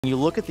When you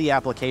look at the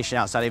application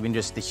outside of even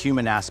just the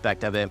human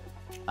aspect of it,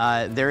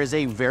 there is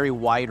a very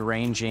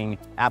wide-ranging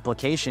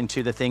application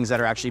to the things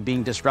that are actually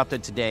being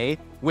disrupted today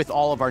with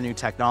all of our new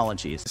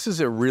technologies. This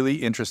is a really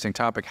interesting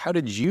topic. How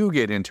did you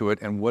get into it,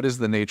 and what is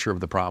the nature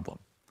of the problem?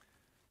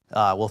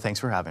 Well, thanks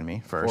for having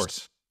me first. Of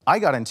course. I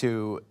got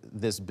into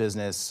this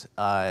business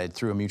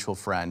through a mutual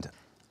friend.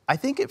 I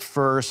think at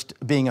first,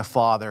 being a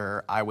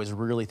father, I was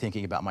really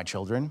thinking about my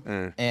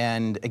children.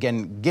 And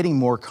again, getting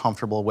more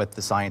comfortable with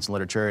the science and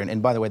literature.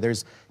 And by the way,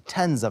 there's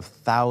tens of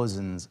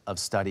thousands of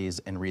studies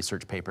and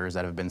research papers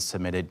that have been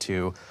submitted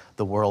to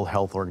the World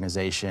Health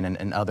Organization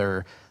and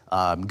other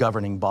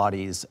governing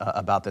bodies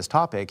about this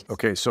topic.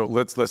 Okay, so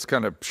let's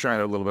kind of shine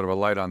a little bit of a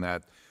light on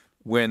that.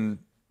 When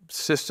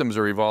systems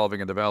are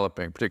evolving and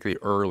developing, particularly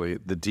early,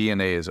 the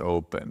DNA is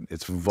open.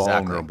 It's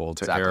vulnerable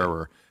to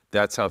error.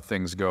 That's how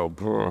things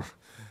go.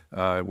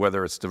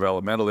 Whether it's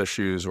developmental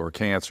issues or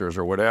cancers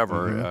or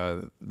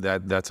whatever,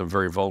 that's a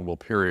very vulnerable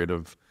period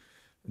of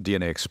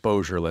DNA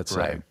exposure, let's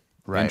say.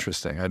 Right.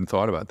 Interesting. I hadn't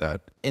thought about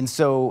that. And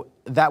so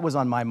that was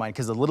on my mind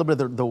because a little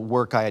bit of the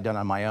work I had done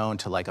on my own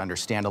to like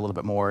understand a little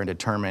bit more and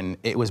determine,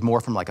 it was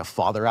more from like a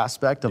father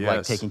aspect of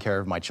like taking care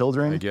of my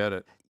children. I get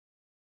it.